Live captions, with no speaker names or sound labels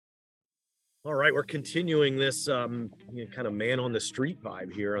All right, we're continuing this kind of man on the street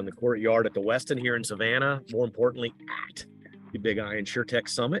vibe here on the courtyard at the Westin here in Savannah. More importantly, at the Big I InsurTech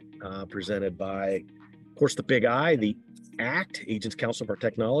Summit, presented by, of course, the Big I, the ACT, Agents Council for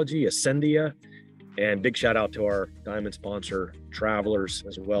Technology, Ascendia, and big shout out to our diamond sponsor, Travelers,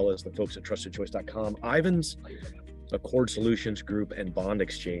 as well as the folks at TrustedChoice.com, Ivans, Accord Solutions Group, and Bond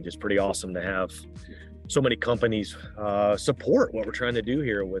Exchange. It's pretty awesome to have so many companies support what we're trying to do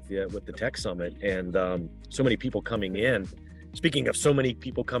here with the Tech Summit, and so many people coming in. Speaking of so many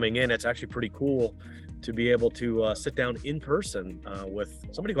people coming in, it's actually pretty cool to be able to sit down in person with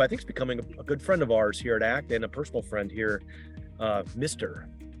somebody who I think is becoming a good friend of ours here at ACT and a personal friend here, Mr.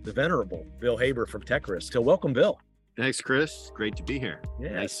 the Venerable Bill Haber from TechRisk. So welcome, Bill. Thanks, Chris. Great to be here.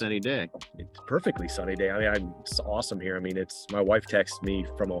 Yeah, nice sunny day. It's perfectly sunny day. I mean, it's awesome here. I mean, my wife texted me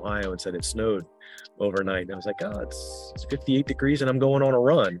from Ohio and said it snowed overnight. And I was like, oh, it's 58 degrees and I'm going on a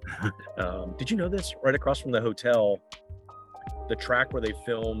run. Did you know this? Right across from the hotel, the track where they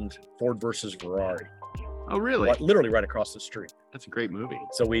filmed Ford versus Ferrari. Oh, really? Literally right across the street. That's a great movie.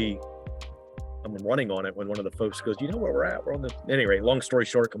 So I'm running on it when one of the folks goes, you know where we're at? We're on the, anyway, long story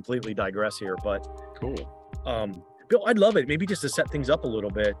short, completely digress here, but cool. Bill, I'd love it. Maybe just to set things up a little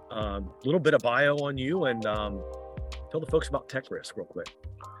bit of bio on you, and tell the folks about TechRisk real quick.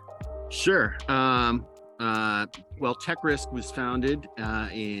 Sure. Well, TechRisk was founded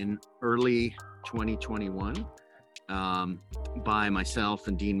in early 2021 by myself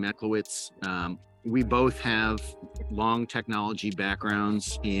and Dean Meklowitz. We both have long technology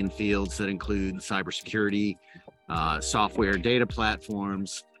backgrounds in fields that include cybersecurity, software data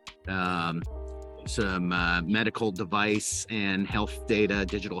platforms, some medical device and health data,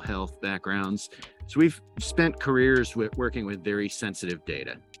 digital health backgrounds. So we've spent careers working with very sensitive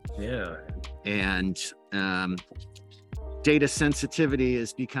data. Yeah. And data sensitivity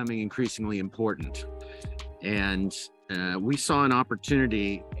is becoming increasingly important. And we saw an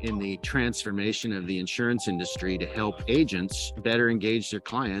opportunity in the transformation of the insurance industry to help agents better engage their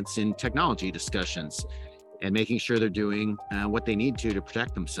clients in technology discussions and making sure they're doing what they need to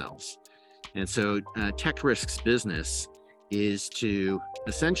protect themselves. And so TechRisk's business is to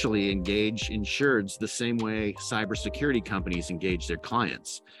essentially engage insureds the same way cybersecurity companies engage their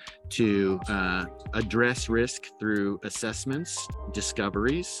clients, to address risk through assessments,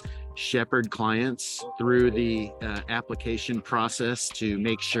 discoveries, shepherd clients through the application process to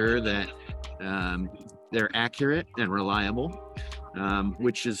make sure that they're accurate and reliable,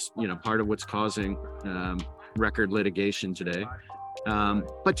 which is part of what's causing record litigation today.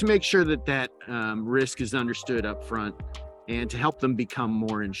 But to make sure that risk is understood up front and to help them become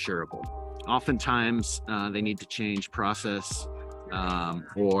more insurable. Oftentimes, they need to change process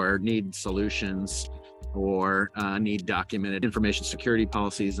or need solutions or need documented information security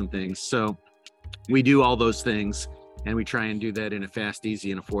policies and things. So we do all those things, and we try and do that in a fast,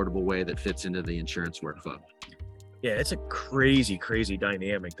 easy, and affordable way that fits into the insurance workflow. Yeah, it's a crazy, crazy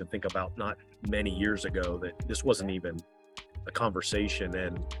dynamic to think about. Not many years ago that this wasn't even a conversation,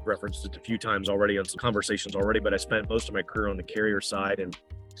 and referenced it a few times already on some conversations already, but I spent most of my career on the carrier side, and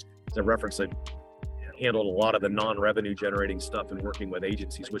as I referenced, I handled a lot of the non-revenue generating stuff and working with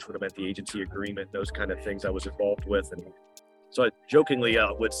agencies, which would have meant the agency agreement, those kind of things I was involved with. And so I jokingly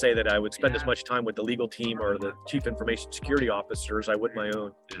would say that I would spend as much time with the legal team or the chief information security officer as I would my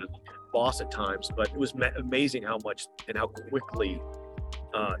own boss at times, but it was amazing how much and how quickly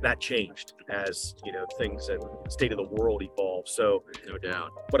that changed as things and the state of the world evolved. So no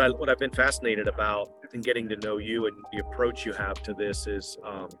doubt. What I've been fascinated about in getting to know you and the approach you have to this is,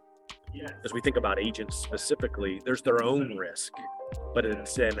 as we think about agents specifically, there's their own risk, but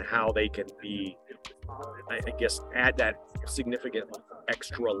it's in how they can be, I guess, add that significant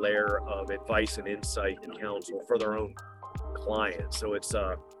extra layer of advice and insight and counsel for their own clients. So it's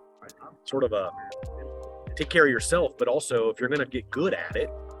sort of a take care of yourself, but also if you're going to get good at it,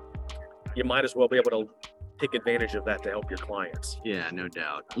 you might as well be able to take advantage of that to help your clients. Yeah, no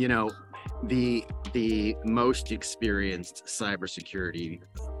doubt. The most experienced cybersecurity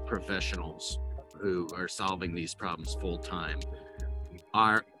professionals who are solving these problems full time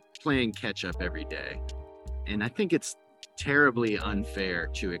are playing catch up every day. And I think it's terribly unfair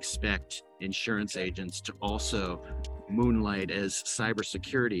to expect insurance agents to also moonlight as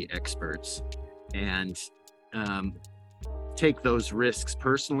cybersecurity experts and take those risks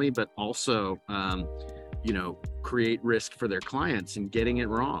personally, but also, create risk for their clients and getting it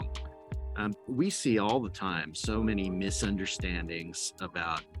wrong. We see all the time so many misunderstandings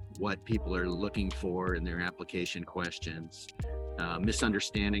about what people are looking for in their application questions,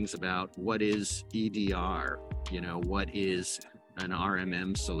 misunderstandings about what is EDR, what is an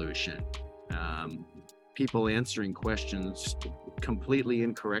RMM solution. people answering questions completely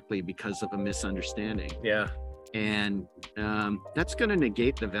incorrectly because of a misunderstanding. Yeah. And that's going to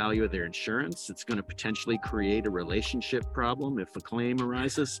negate the value of their insurance. It's going to potentially create a relationship problem if a claim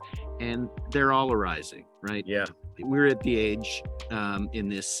arises, and they're all arising, right? Yeah. We're at the age in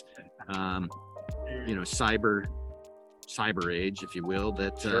this, cyber age, if you will,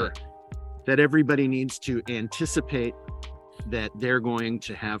 that Sure. that everybody needs to anticipate that they're going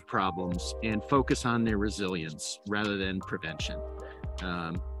to have problems and focus on their resilience rather than prevention.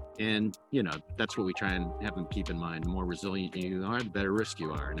 And that's what we try and have them keep in mind. The more resilient you are, the better risk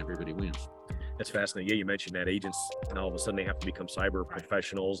you are, and everybody wins. That's fascinating. Yeah, you mentioned that agents, and all of a sudden they have to become cyber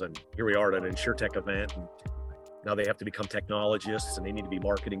professionals. And here we are at an InsurTech event, and now they have to become technologists, and they need to be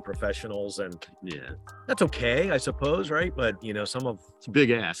marketing professionals. And Yeah, that's okay, I suppose, right? But it's a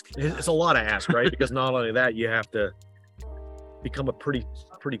big ask. it's a lot to ask, right? Because not only that, you have to become a pretty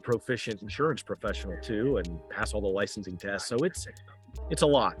proficient insurance professional too, and pass all the licensing tests. So it's a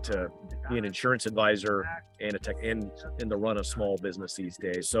lot to be an insurance advisor and a tech and to run a small business these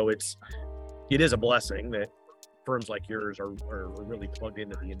days. So it is a blessing that firms like yours are really plugged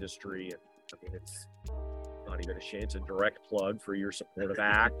into the industry. And I mean, it's not even a shame. It's a direct plug for your support of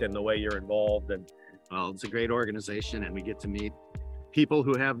ACT and the way you're involved. And Well, it's a great organization, and we get to meet people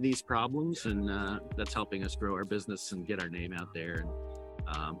who have these problems, and that's helping us grow our business and get our name out there. And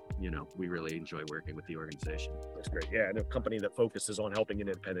we really enjoy working with the organization. that's great. Yeah, and a company that focuses on helping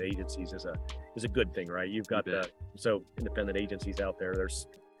independent agencies is a good thing, right? You've got so independent agencies out there. There's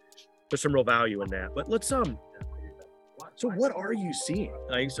some real value in that. But let's so what are you seeing?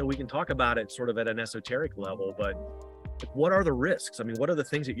 Like, so we can talk about it sort of at an esoteric level, but what are the risks? I mean, what are the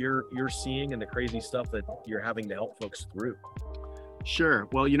things that you're seeing and the crazy stuff that you're having to help folks through? Sure.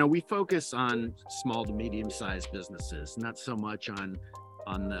 Well, we focus on small to medium-sized businesses, not so much on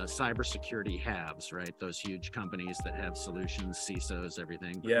the cybersecurity haves, right? Those huge companies that have solutions, CISOs,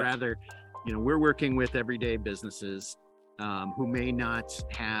 everything. But rather, we're working with everyday businesses who may not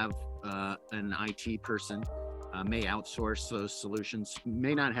have an IT person, may outsource those solutions,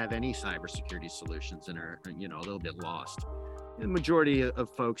 may not have any cybersecurity solutions, and are a little bit lost. The majority of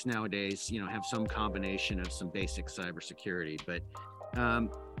folks nowadays, have some combination of some basic cybersecurity, but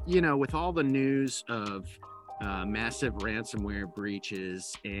with all the news of massive ransomware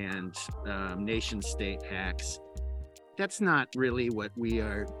breaches and nation state hacks, that's not really what we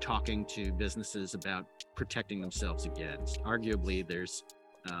are talking to businesses about protecting themselves against. Arguably, there's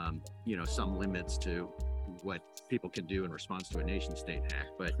some limits to what people can do in response to a nation state hack,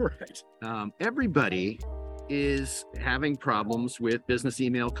 but everybody is having problems with business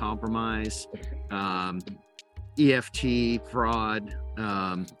email compromise, EFT fraud,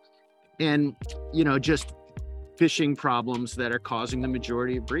 and just phishing problems that are causing the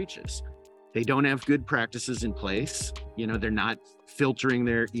majority of breaches. They don't have good practices in place. They're not filtering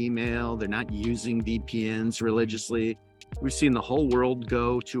their email. They're not using VPNs religiously. We've seen the whole world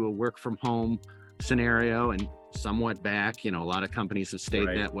go to a work from home scenario and somewhat back. A lot of companies have stayed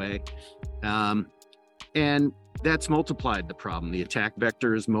that way. And that's multiplied the problem. The attack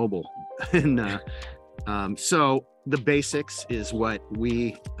vector is mobile. And so the basics is what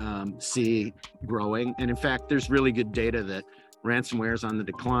we see growing. And in fact, there's really good data that ransomware is on the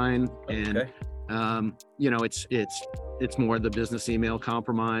decline. And it's more the business email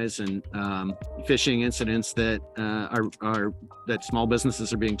compromise and phishing incidents that that small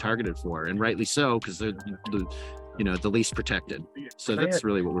businesses are being targeted for, and rightly so, because they're the least protected. So that's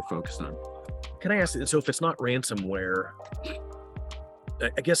really what we're focused on. Can I ask? So if it's not ransomware,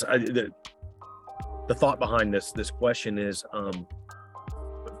 I guess the thought behind this question is,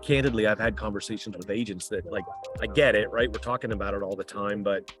 candidly, I've had conversations with agents that, like, I get it, right? We're talking about it all the time,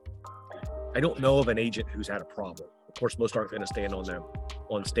 but I don't know of an agent who's had a problem. Of course, most aren't going to stand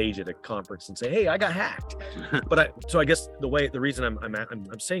on stage at a conference and say, "Hey, I got hacked." But I guess the reason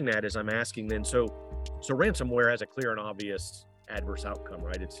I'm saying that is I'm asking then. So ransomware has a clear and obvious adverse outcome,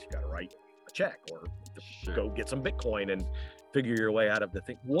 right? It's you got to write a check or go get some Bitcoin and figure your way out of the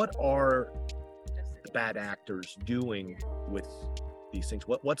thing. What are the bad actors doing with these things?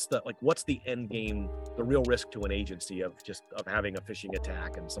 What's the end game, the real risk to an agency of having a phishing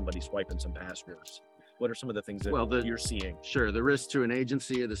attack and somebody swiping some passwords? What are some of the things that you're seeing? Sure. The risks to an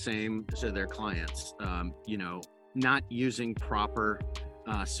agency are the same to their clients. Not using proper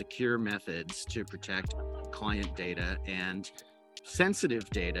secure methods to protect client data and sensitive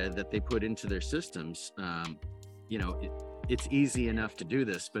data that they put into their systems. It's easy enough to do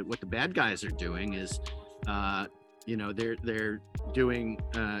this, but what the bad guys are doing is,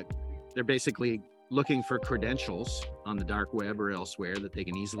 they're basically looking for credentials on the dark web or elsewhere that they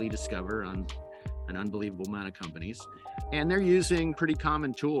can easily discover on an unbelievable amount of companies. And they're using pretty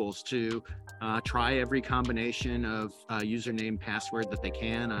common tools to try every combination of username, password that they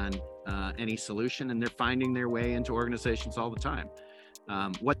can on any solution, and they're finding their way into organizations all the time.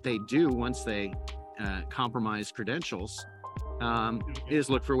 What they do once they compromise credentials is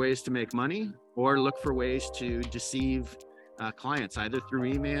look for ways to make money or look for ways to deceive clients, either through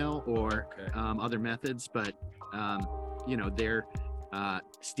email or other methods. But they're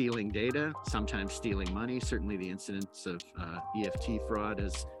stealing data, sometimes stealing money. Certainly the incidence of EFT fraud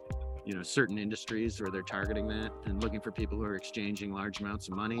is, certain industries where they're targeting that and looking for people who are exchanging large amounts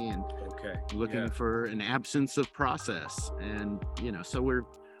of money and looking for an absence of process. And, so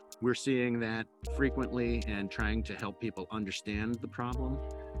we're seeing that frequently and trying to help people understand the problem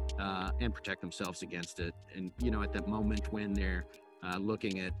and protect themselves against it. And, at that moment when they're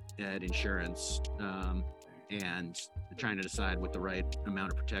looking at insurance and trying to decide what the right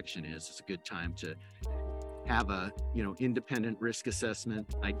amount of protection is, it's a good time to have a independent risk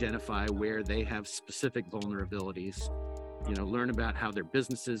assessment, identify where they have specific vulnerabilities, learn about how their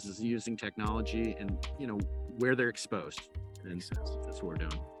businesses is using technology and where they're exposed. And that's what we're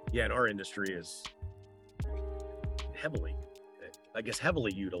doing. Yeah, and our industry is heavily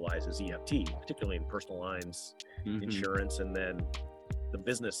utilizes EFT, particularly in personal lines insurance, and then the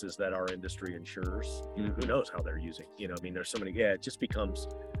businesses that our industry insures, who knows how they're using, there's so many, it just becomes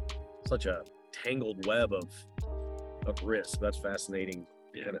such a tangled web of risk. That's fascinating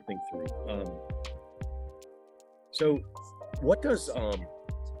to kind of think through. So what does, trying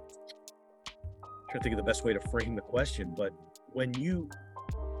to think of the best way to frame the question, but when you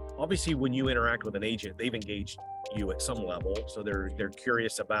interact with an agent, they've engaged you at some level, so they're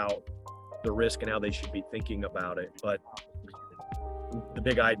curious about the risk and how they should be thinking about it. But the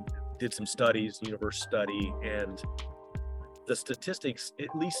Big I did some studies, universe study, and the statistics,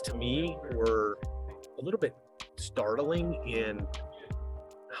 at least to me, were a little bit startling in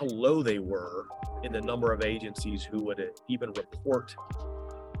how low they were in the number of agencies who would even report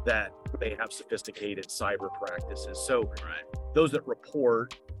that they have sophisticated cyber practices. So those that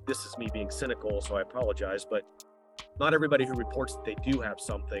report, this is me being cynical, so I apologize, but not everybody who reports that they do have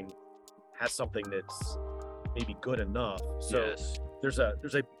something has something that's maybe good enough. So there's a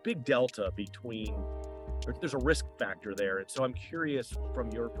big delta there's a risk factor there. And so I'm curious,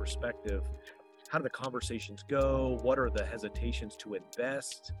 from your perspective, how do the conversations go? What are the hesitations to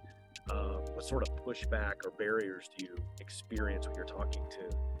invest? What sort of pushback or barriers do you experience when you're talking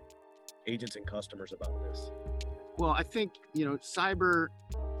to agents and customers about this? Well, I think, cyber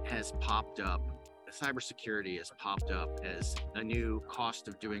has popped up. Cybersecurity has popped up as a new cost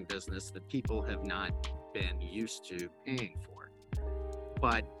of doing business that people have not been used to paying for.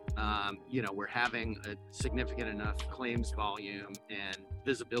 But, we're having a significant enough claims volume and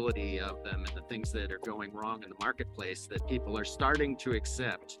visibility of them and the things that are going wrong in the marketplace that people are starting to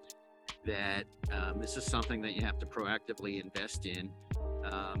accept that this is something that you have to proactively invest in.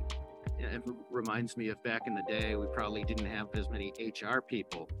 It reminds me of back in the day, we probably didn't have as many HR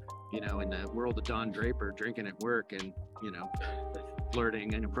people, in the world of Don Draper, drinking at work and,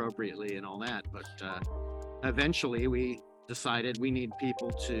 flirting inappropriately and all that. But eventually we decided we need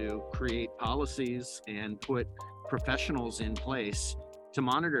people to create policies and put professionals in place to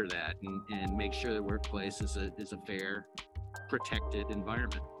monitor that and make sure the workplace is a fair, protected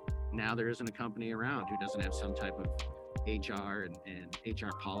environment. Now there isn't a company around who doesn't have some type of HR and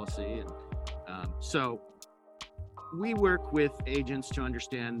HR policy. And so we work with agents to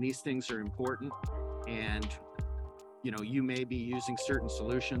understand these things are important, and you may be using certain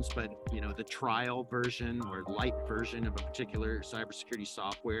solutions, but the trial version or light version of a particular cybersecurity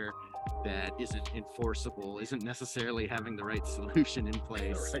software that isn't enforceable isn't necessarily having the right solution in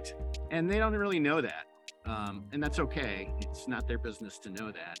place. And they don't really know that. And that's okay. It's not their business to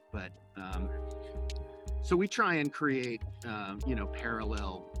know that. But so we try and create,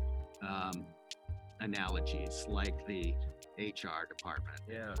 parallel analogies like the HR department.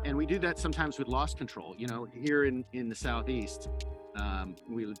 And we do that sometimes with loss control. Here in the Southeast,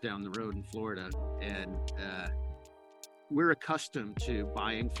 we live down the road in Florida, and we're accustomed to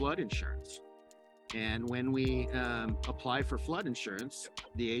buying flood insurance. And when we apply for flood insurance,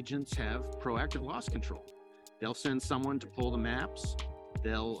 the agents have proactive loss control. They'll send someone to pull the maps.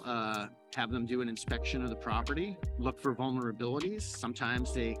 They'll have them do an inspection of the property, look for vulnerabilities.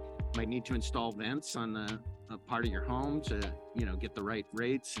 Sometimes they might need to install vents on a part of your home to, get the right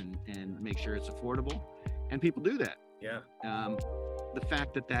rates and make sure it's affordable. And people do that. Yeah. The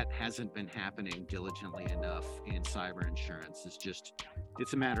fact that that hasn't been happening diligently enough in cyber insurance is just,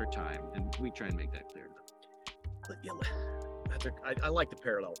 it's a matter of time, and we try and make that clear. But yeah, I like the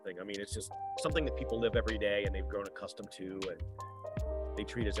parallel thing. I mean, it's just something that people live every day and they've grown accustomed to, and they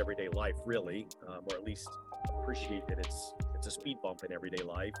treat as everyday life, really, or at least appreciate that it's a speed bump in everyday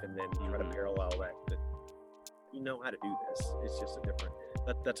life, and then you try to parallel that you know how to do this. It's just a different.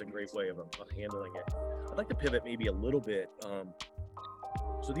 That's a great way of handling it. I'd like to pivot maybe a little bit.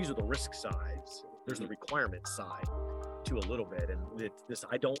 So these are the risk sides. There's the requirement side to a little bit, and this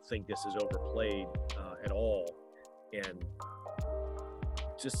I don't think this is overplayed at all. And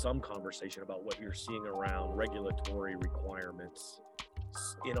just some conversation about what you're seeing around regulatory requirements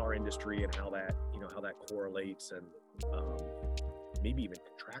in our industry and how that correlates, and maybe even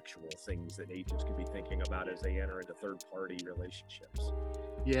contractual things that agents could be thinking about as they enter into third-party relationships.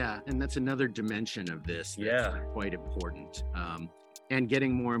 Yeah, and that's another dimension of this that's Yeah. quite important, and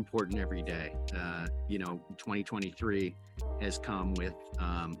getting more important every day. 2023 has come with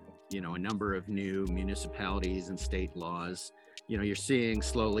a number of new municipalities and state laws. You're seeing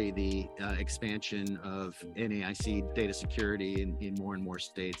slowly the expansion of NAIC data security in more and more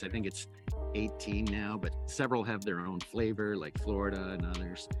states. I think it's 18 now, but several have their own flavor, like Florida and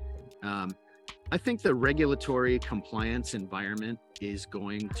others. I think the regulatory compliance environment is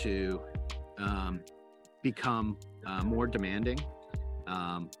going to become more demanding.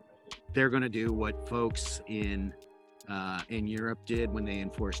 They're going to do what folks in Europe did when they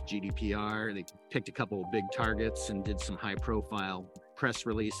enforced GDPR. They picked a couple of big targets and did some high-profile press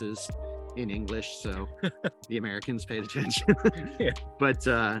releases in English, so the Americans paid attention. Yeah. But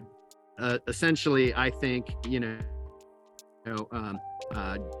essentially, I think the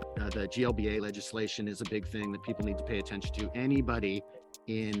GLBA legislation is a big thing that people need to pay attention to. Anybody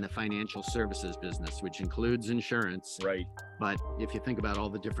in the financial services business, which includes insurance, Right. but if you think about all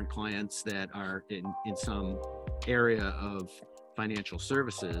the different clients that are in some area of financial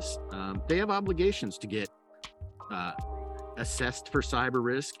services, they have obligations to get assessed for cyber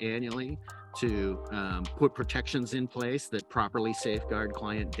risk annually, to put protections in place that properly safeguard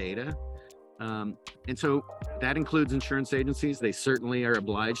client data. And so that includes insurance agencies. They certainly are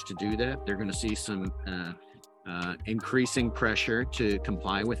obliged to do that. They're going to see some increasing pressure to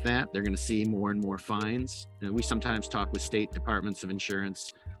comply with that. They're going to see more and more fines. We sometimes talk with state departments of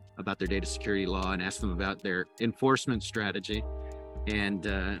insurance about their data security law and ask them about their enforcement strategy. And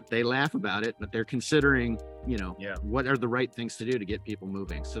they laugh about it, but they're considering, what are the right things to do to get people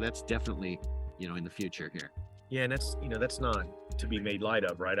moving. So that's definitely, in the future here. Yeah, and that's not to be made light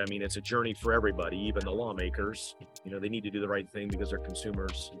of, right? I mean, it's a journey for everybody, even the lawmakers. They need to do the right thing because their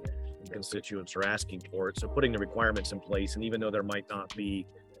consumers and constituents are asking for it. So putting the requirements in place, and even though there might not be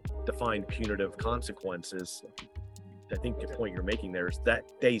defined punitive consequences, I think the point you're making there is that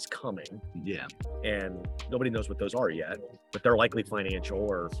day's coming. Yeah. And nobody knows what those are yet, but they're likely financial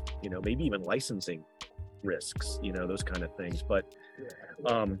or, maybe even licensing risks, those kind of things. But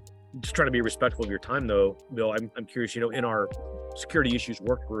just trying to be respectful of your time, though, Bill, I'm curious, in our security issues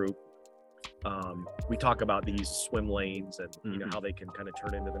work group, we talk about these swim lanes and, how they can kind of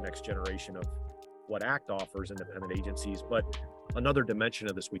turn into the next generation of what ACT offers independent agencies. But another dimension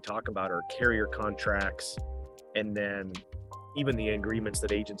of this we talk about are carrier contracts, and then even the agreements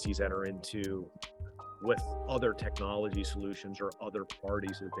that agencies enter into with other technology solutions or other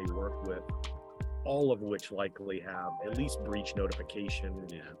parties that they work with, all of which likely have at least breach notification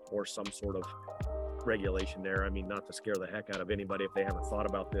or some sort of regulation there. I mean, not to scare the heck out of anybody if they haven't thought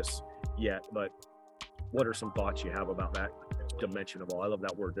about this yet, but what are some thoughts you have about that dimension of all? I love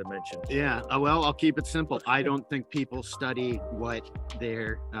that word, dimension. Yeah, well, I'll keep it simple. I don't think people study what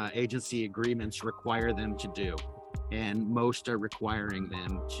their agency agreements require them to do. And most are requiring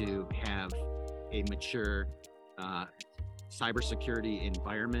them to have a mature cybersecurity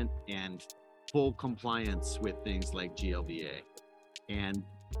environment and full compliance with things like GLBA. And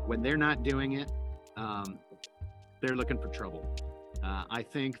when they're not doing it, they're looking for trouble. I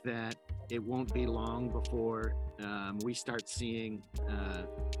think that it won't be long before we start seeing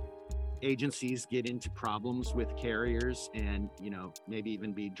agencies get into problems with carriers and, maybe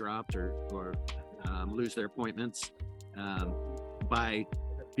even be dropped or lose their appointments by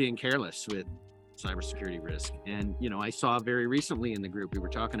being careless with cybersecurity risk. And, I saw very recently in the group, we were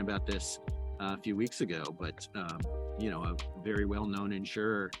talking about this a few weeks ago, but, a very well-known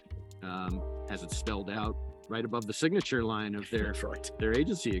insurer has it spelled out right above the signature line of their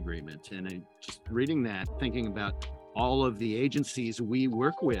agency agreement. And I just reading that, thinking about all of the agencies we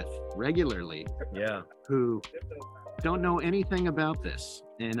work with regularly, who don't know anything about this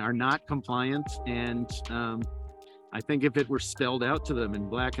and are not compliant, and I think if it were spelled out to them in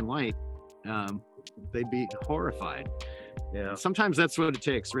black and white, they'd be horrified. Yeah. Sometimes that's what it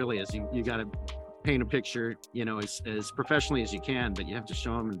takes, really, is you got to paint a picture, as professionally as you can, but you have to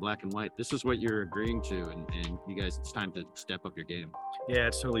show them in black and white. This is what you're agreeing to, and you guys, it's time to step up your game. Yeah,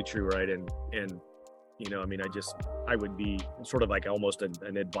 it's totally true, right? And I would be sort of like almost an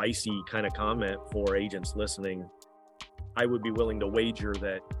advicey kind of comment for agents listening. I would be willing to wager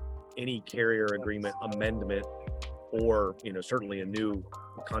that any carrier agreement amendment or, certainly a new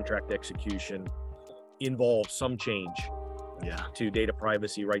contract execution involves some change to data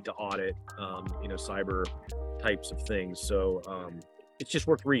privacy, right to audit, cyber types of things. So it's just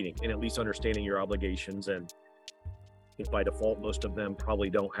worth reading and at least understanding your obligations. And I think by default, most of them probably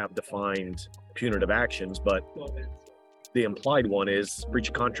don't have defined punitive actions, but the implied one is breach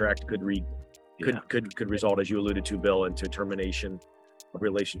of contract could result, as you alluded to, Bill, into termination of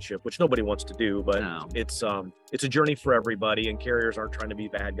relationship, which nobody wants to do, but it's a journey for everybody, and carriers aren't trying to be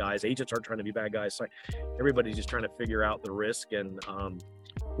bad guys. Agents aren't trying to be bad guys. So everybody's just trying to figure out the risk. And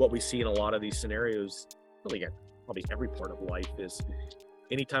what we see in a lot of these scenarios, really at probably every part of life, is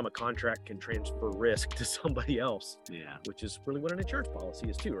anytime a contract can transfer risk to somebody else, which is really what an insurance policy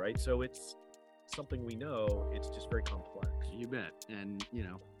is too, right? So it's something we know, it's just very complex. You bet. And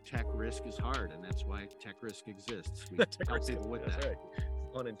tech risk is hard, and that's why tech risk exists. We help people with that. Right.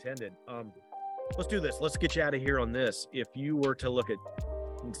 Unintended. Let's do this. Let's get you out of here on this. If you were to look at,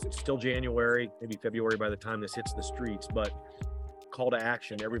 it's still January, maybe February by the time this hits the streets, but call to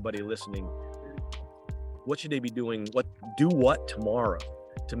action, everybody listening, what should they be doing? Do what tomorrow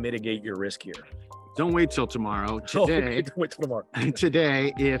to mitigate your risk here? Don't wait till tomorrow. Today, don't wait till tomorrow.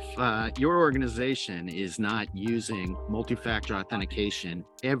 Today, if your organization is not using multi-factor authentication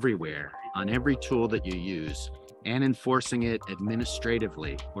everywhere on every tool that you use and enforcing it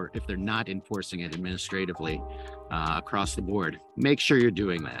administratively, or if they're not enforcing it administratively across the board, make sure you're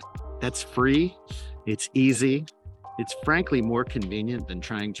doing that. That's free. It's easy. It's frankly more convenient than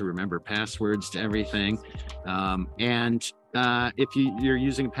trying to remember passwords to everything. If you're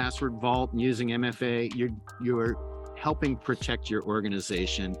using a password vault and using MFA, you're helping protect your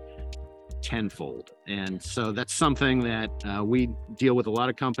organization tenfold. And so that's something that we deal with a lot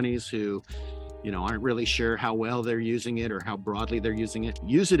of companies who, aren't really sure how well they're using it or how broadly they're using it.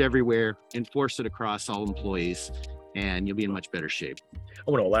 Use it everywhere, enforce it across all employees, and you'll be in much better shape. I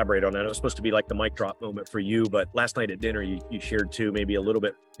want to elaborate on that. It was supposed to be like the mic drop moment for you, but last night at dinner, you shared too, maybe a little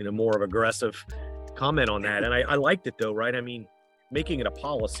bit, more of aggressive comment on that. And I liked it though, right? I mean, making it a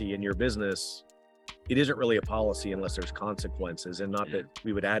policy in your business, it isn't really a policy unless there's consequences, and not that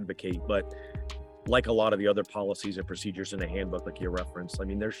we would advocate, but like a lot of the other policies and procedures in a handbook, like you referenced, I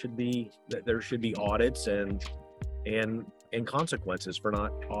mean, there should be audits and consequences for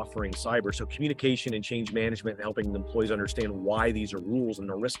not offering cyber. So communication and change management and helping the employees understand why these are rules and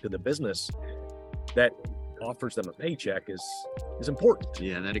the risk to the business that offers them a paycheck is important.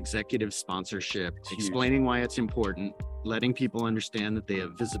 Yeah, that executive sponsorship, explaining why it's important, letting people understand that they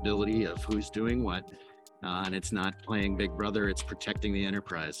have visibility of who's doing what, and it's not playing Big Brother, it's protecting the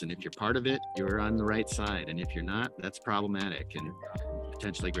enterprise. And if you're part of it, you're on the right side. And if you're not, that's problematic and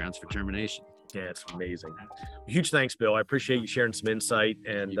potentially grounds for termination. Yeah, it's amazing. Huge thanks, Bill. I appreciate you sharing some insight.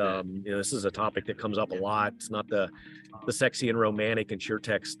 And this is a topic that comes up a lot. It's not the sexy and romantic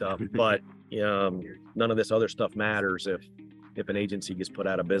InsurTech stuff, but none of this other stuff matters if an agency gets put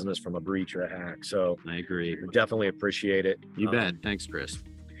out of business from a breach or a hack. So I agree. We definitely appreciate it. You bet. Thanks, Chris.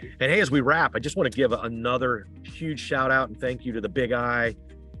 And hey, as we wrap, I just want to give another huge shout out and thank you to the Big I,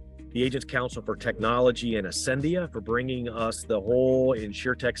 the Agents Council for Technology, and Ascendia for bringing us the whole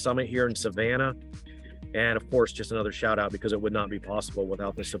InsurTech Summit here in Savannah. And of course, just another shout out because it would not be possible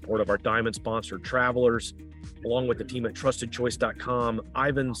without the support of our Diamond sponsored Travelers, along with the team at TrustedChoice.com,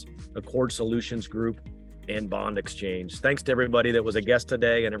 Ivans, Accord Solutions Group, and Bond Exchange. Thanks to everybody that was a guest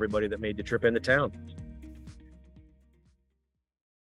today and everybody that made the trip into town.